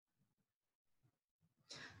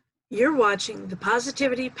You're watching the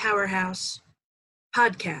Positivity Powerhouse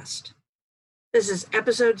podcast. This is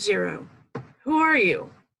episode 0. Who are you?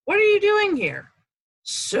 What are you doing here?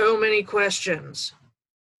 So many questions.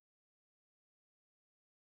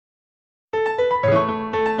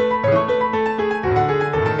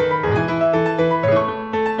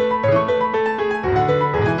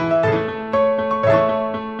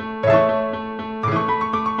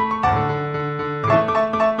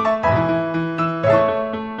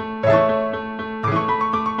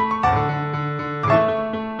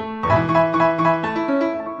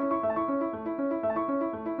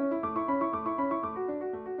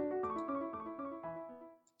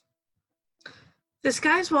 This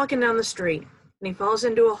guy's walking down the street and he falls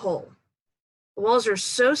into a hole. The walls are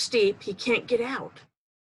so steep he can't get out.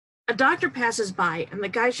 A doctor passes by and the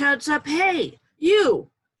guy shouts up, "Hey, you!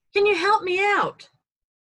 Can you help me out?"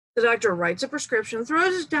 The doctor writes a prescription,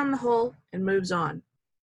 throws it down the hole, and moves on.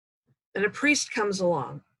 Then a priest comes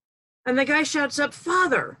along and the guy shouts up,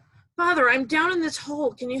 Father, I'm down in this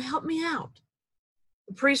hole. Can you help me out?"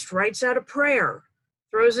 The priest writes out a prayer,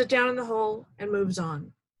 throws it down in the hole, and moves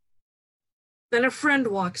on. Then a friend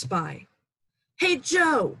walks by. "Hey,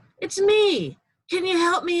 Joe, it's me. Can you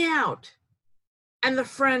help me out?" And the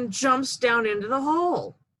friend jumps down into the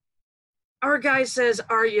hole. Our guy says,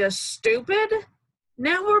 "Are you stupid?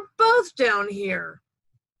 Now we're both down here."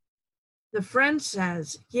 The friend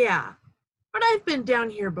says, "Yeah, but I've been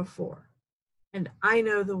down here before, and I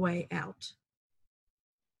know the way out."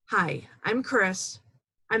 Hi, I'm Kriss.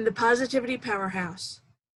 I'm the Positivity Powerhouse.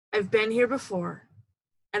 I've been here before,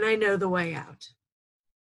 and I know the way out.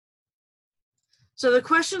 So the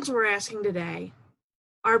questions we're asking today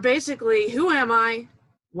are basically, who am I?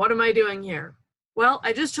 What am I doing here? Well,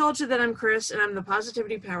 I just told you that I'm Kriss and I'm the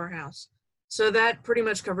Positivity Powerhouse. So that pretty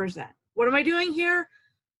much covers that. What am I doing here?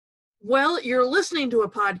 Well, you're listening to a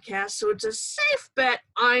podcast, so it's a safe bet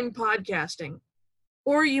I'm podcasting.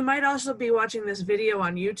 Or you might also be watching this video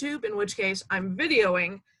on YouTube, in which case I'm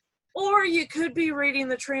videoing. Or you could be reading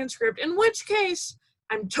the transcript, in which case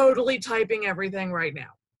I'm totally typing everything right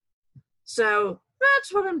now. So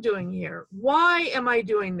that's what I'm doing here. Why am I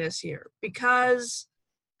doing this here? Because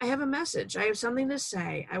I have a message. I have something to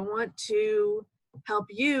say. I want to help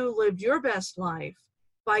you live your best life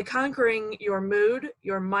by conquering your mood,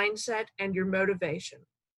 your mindset, and your motivation.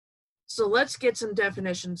 So let's get some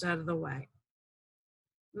definitions out of the way.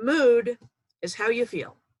 Mood is how you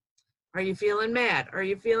feel. Are you feeling mad? Are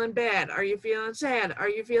you feeling bad? Are you feeling sad? Are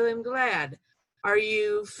you feeling glad? Are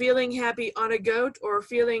you feeling happy on a goat or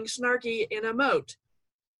feeling snarky in a moat?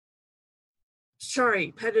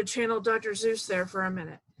 Sorry, had to channel Dr. Zeus there for a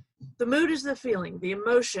minute. The mood is the feeling, the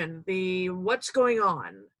emotion, the what's going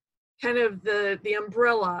on, kind of the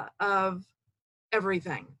umbrella of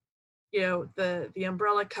everything. You know, the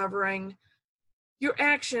umbrella covering your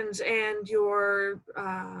actions and your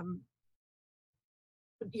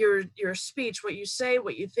speech, what you say,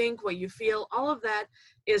 what you think, what you feel, all of that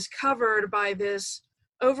is covered by this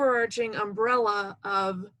overarching umbrella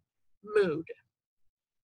of mood.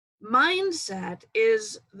 Mindset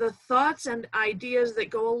is the thoughts and ideas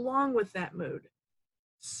that go along with that mood.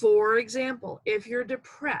 For example, if you're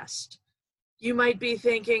depressed, you might be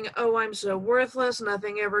thinking, "Oh, I'm so worthless,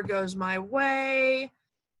 nothing ever goes my way.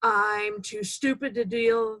 I'm too stupid to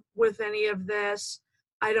deal with any of this.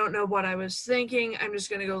 I don't know what I was thinking. I'm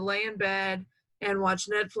just going to go lay in bed and watch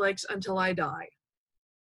Netflix until I die."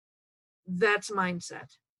 That's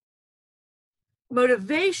mindset.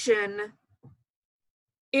 Motivation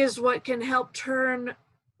is what can help turn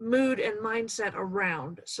mood and mindset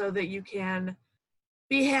around so that you can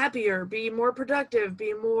be happier, be more productive,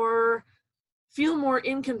 feel more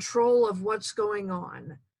in control of what's going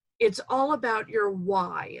on. It's all about your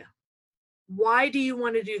why. Why do you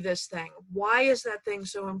want to do this thing? Why is that thing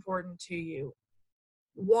so important to you?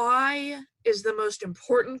 Why is the most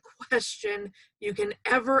important question you can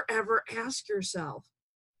ever ask yourself,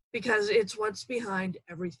 because it's what's behind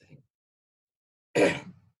everything.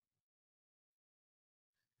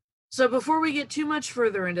 So before we get too much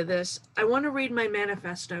further into this, I want to read my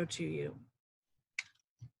manifesto to you.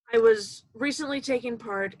 I was recently taking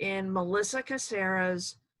part in Melissa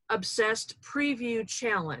Casera's Obsessed Preview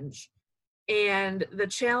Challenge. And the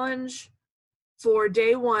challenge for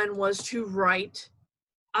day 1 was to write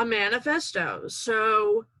a manifesto.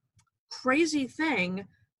 So, crazy thing,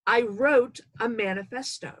 I wrote a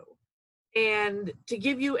manifesto. And to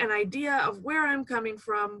give you an idea of where I'm coming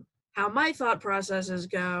from, how my thought processes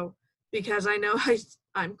go, because I know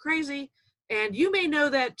I'm crazy, and you may know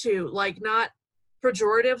that too, like not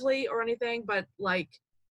pejoratively or anything, but like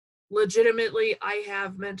legitimately I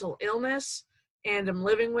have mental illness. and I'm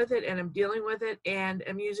living with it and I'm dealing with it and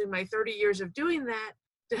I'm using my 30 years of doing that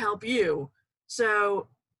to help you. So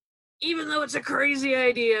even though it's a crazy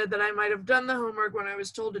idea that I might have done the homework when I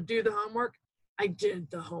was told to do the homework, I did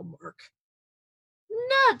the homework.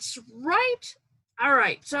 Nuts, right? All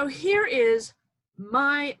right, so here is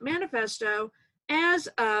my manifesto as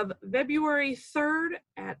of February 3rd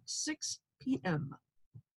at 6 p.m.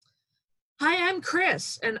 Hi, I'm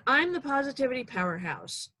Kriss, and I'm the Positivity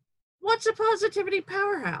Powerhouse. What's a Positivity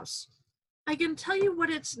Powerhouse? I can tell you what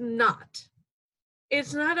it's not.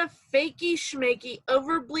 It's not a fakey schmakey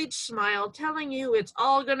overbleached smile telling you it's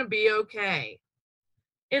all gonna be okay.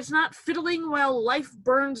 It's not fiddling while life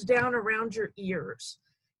burns down around your ears.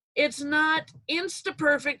 It's not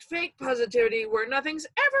insta-perfect fake positivity where nothing's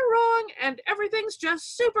ever wrong and everything's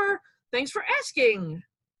just super. Thanks for asking.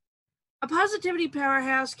 A positivity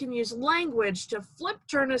powerhouse can use language to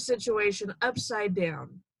turn a situation upside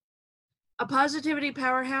down. A positivity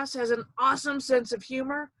powerhouse has an awesome sense of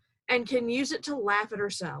humor and can use it to laugh at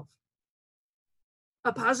herself.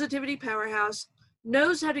 A positivity powerhouse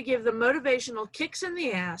knows how to give the motivational kicks in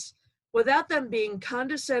the ass without them being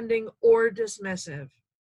condescending or dismissive.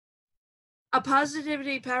 A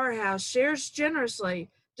positivity powerhouse shares generously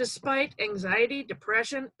despite anxiety,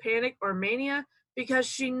 depression, panic, or mania because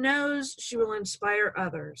she knows she will inspire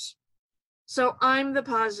others. So I'm the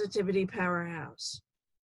positivity powerhouse.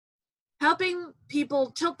 Helping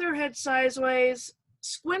people tilt their head sideways,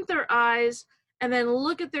 squint their eyes, and then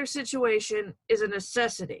look at their situation is a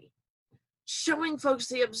necessity. Showing folks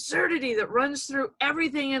the absurdity that runs through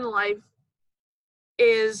everything in life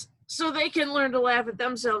is so they can learn to laugh at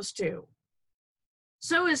themselves too.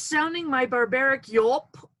 So is sounding my barbaric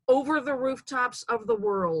yelp over the rooftops of the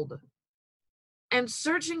world. And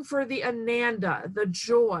searching for the Ananda, the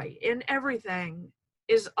joy in everything,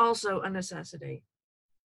 is also a necessity.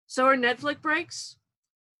 So are Netflix breaks,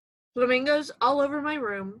 flamingos all over my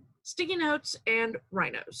room, sticky notes, and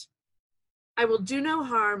rhinos. I will do no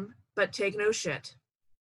harm, but take no shit.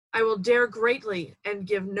 I will dare greatly and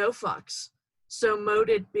give no fucks, so mote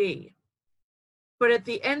it be. But at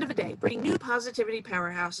the end of the day, bringing new positivity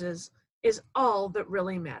powerhouses is all that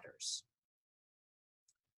really matters.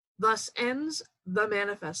 Thus ends the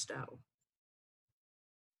manifesto.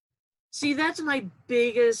 See, that's my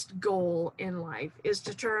biggest goal in life, is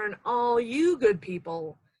to turn all you good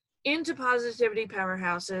people into positivity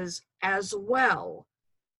powerhouses as well.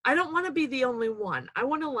 I don't want to be the only one. I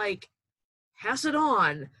want to pass it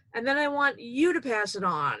on, and then I want you to pass it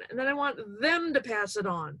on, and then I want them to pass it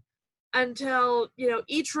on until,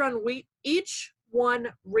 each one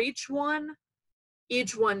reach one,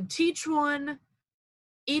 each one teach one,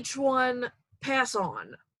 each one pass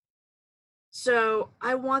on. So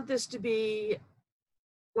I want this to be,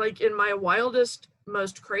 in my wildest,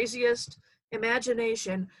 most craziest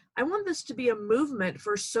imagination, I want this to be a movement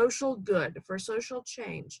for social good, for social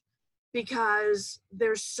change, because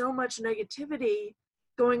there's so much negativity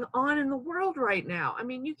going on in the world right now. I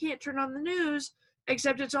mean, you can't turn on the news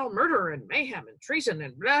except it's all murder and mayhem and treason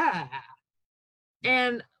and blah.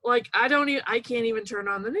 And I can't even turn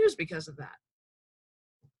on the news because of that.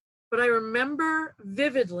 But I remember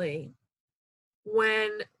vividly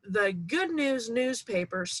when the Good News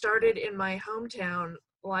newspaper started in my hometown,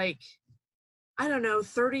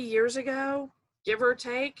 30 years ago, give or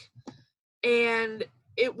take. And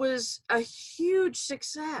it was a huge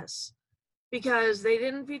success because they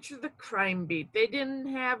didn't feature the crime beat. They didn't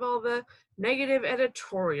have all the negative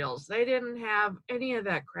editorials. They didn't have any of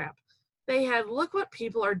that crap. They had, look what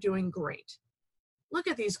people are doing great. Look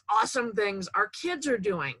at these awesome things our kids are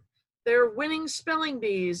doing. They're winning spelling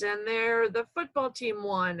bees, and the football team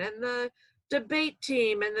won, and the debate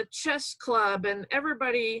team, and the chess club, and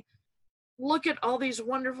everybody. Look at all these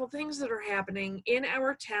wonderful things that are happening in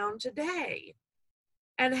our town today.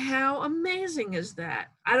 And how amazing is that?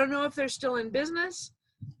 I don't know if they're still in business.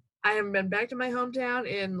 I haven't been back to my hometown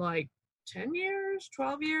in 10 years,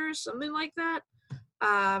 12 years, something like that.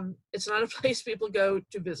 It's not a place people go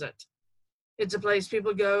to visit. It's a place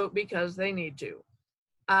people go because they need to.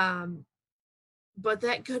 But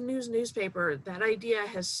that Good News newspaper, that idea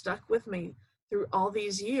has stuck with me through all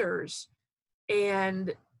these years.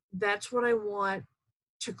 And that's what I want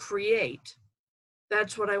to create.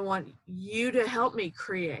 That's what I want you to help me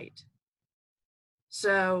create.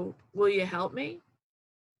 So, will you help me?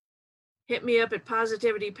 Hit me up at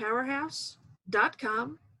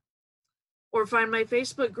positivitypowerhouse.com or find my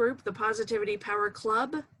Facebook group, the Positivity Power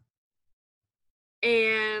Club,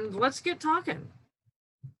 and let's get talking.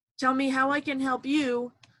 Tell me how I can help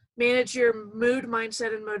you manage your mood,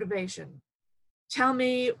 mindset, and motivation. Tell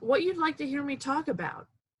me what you'd like to hear me talk about.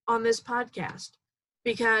 on this podcast,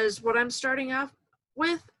 because what I'm starting off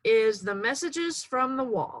with is the messages from the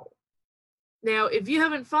wall. Now, if you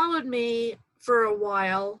haven't followed me for a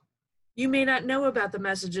while, you may not know about the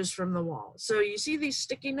messages from the wall. So you see these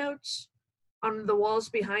sticky notes on the walls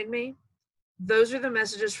behind me? Those are the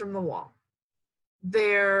messages from the wall.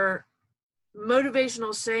 They're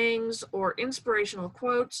motivational sayings or inspirational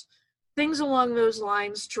quotes, things along those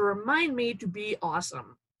lines to remind me to be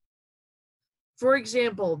awesome. For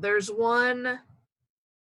example, there's one,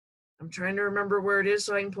 I'm trying to remember where it is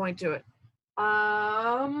so I can point to it.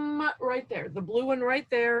 Right there, the blue one right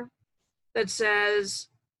there that says,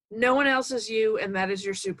 "No one else is you, and that is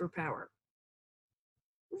your superpower."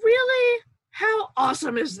 Really? How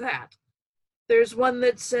awesome is that? There's one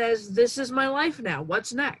that says, "This is my life now.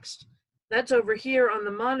 What's next?" That's over here on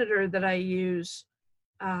the monitor that I use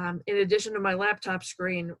in addition to my laptop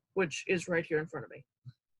screen, which is right here in front of me.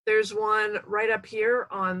 There's one right up here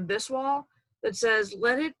on this wall that says,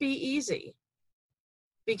 "Let it be easy,"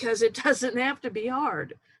 because it doesn't have to be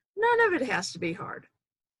hard. None of it has to be hard.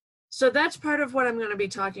 So that's part of what I'm going to be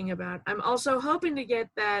talking about. I'm also hoping to get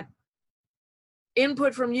that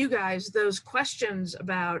input from you guys, those questions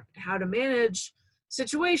about how to manage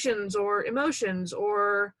situations or emotions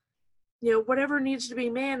or, whatever needs to be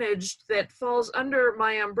managed that falls under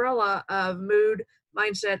my umbrella of mood,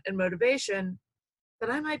 mindset, and motivation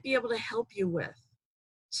that I might be able to help you with,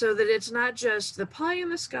 so that it's not just the pie in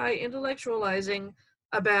the sky intellectualizing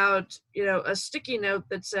about, a sticky note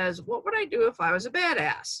that says, "What would I do if I was a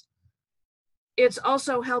badass?" It's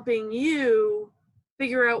also helping you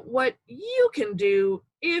figure out what you can do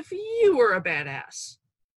if you were a badass.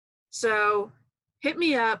 So hit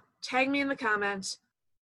me up, tag me in the comments,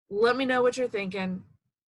 let me know what you're thinking,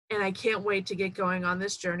 and I can't wait to get going on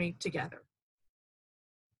this journey together.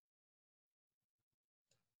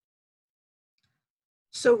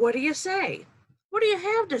 So what do you say? What do you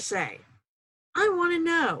have to say? I want to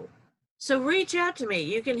know. So reach out to me.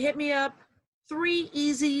 You can hit me up 3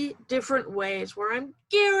 easy different ways where I'm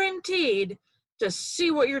guaranteed to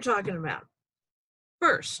see what you're talking about.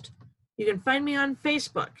 First, you can find me on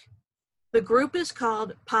Facebook. The group is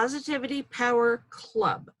called Positivity Power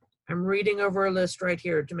Club. I'm reading over a list right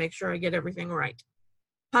here to make sure I get everything right.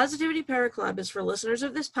 Positivity Power Club is for listeners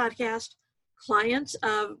of this podcast, clients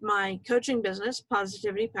of my coaching business,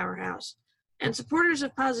 Positivity Powerhouse, and supporters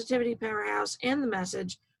of Positivity Powerhouse and the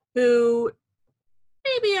message who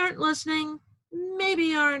maybe aren't listening,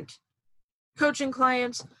 maybe aren't coaching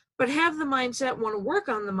clients, but have the mindset, want to work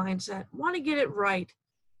on the mindset, want to get it right.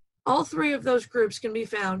 All 3 of those groups can be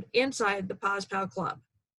found inside the PosPow Club.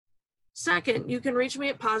 Second, you can reach me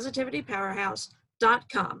at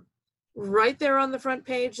positivitypowerhouse.com. Right there on the front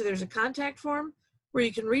page, there's a contact form where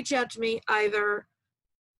you can reach out to me either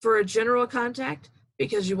for a general contact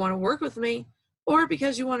because you want to work with me, or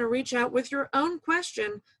because you want to reach out with your own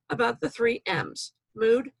question about the 3 M's: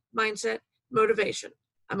 mood, mindset, motivation.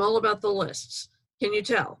 I'm all about the lists. Can you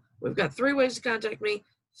tell? We've got 3 ways to contact me,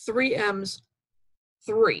 3 M's,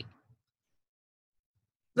 3.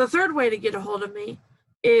 The third way to get a hold of me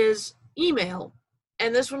is email,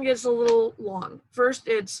 and this one gets a little long. First,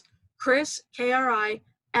 it's Kriss,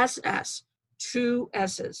 Kriss, 2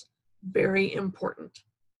 S's, very important.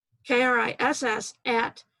 Kriss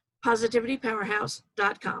at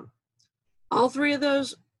positivitypowerhouse.com. All 3 of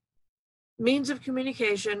those means of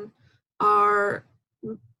communication are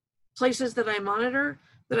places that I monitor,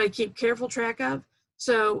 that I keep careful track of.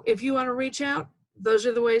 So if you want to reach out, those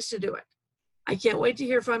are the ways to do it. I can't wait to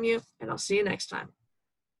hear from you, and I'll see you next time.